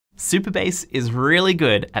Supabase is really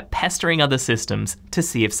good at pestering other systems to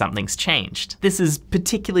see if something's changed. This is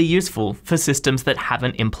particularly useful for systems that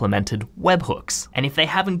haven't implemented webhooks. And if they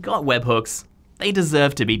haven't got webhooks, they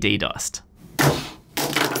deserve to be DDoSed.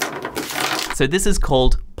 So this is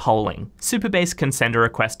called polling. Supabase can send a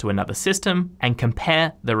request to another system and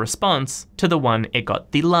compare the response to the one it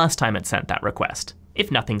got the last time it sent that request.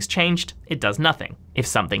 If nothing's changed, it does nothing. If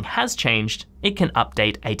something has changed, it can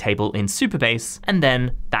update a table in Supabase, and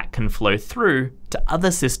then that can flow through to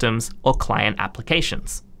other systems or client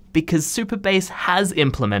applications. Because Supabase has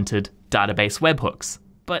implemented database webhooks,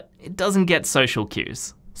 but it doesn't get social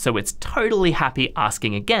queues. So it's totally happy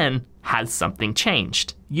asking again, has something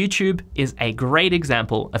changed? YouTube is a great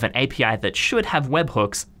example of an API that should have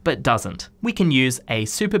webhooks, but doesn't. We can use a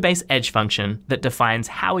Supabase edge function that defines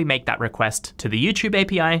how we make that request to the YouTube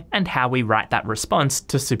API and how we write that response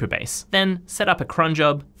to Supabase. Then set up a cron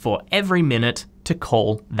job for every minute to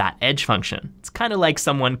call that edge function. It's kind of like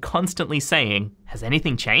someone constantly saying, has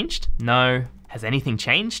anything changed? No. Has anything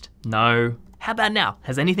changed? No. How about now?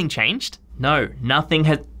 Has anything changed? No, nothing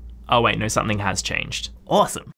has. Oh wait, no, something has changed. Awesome.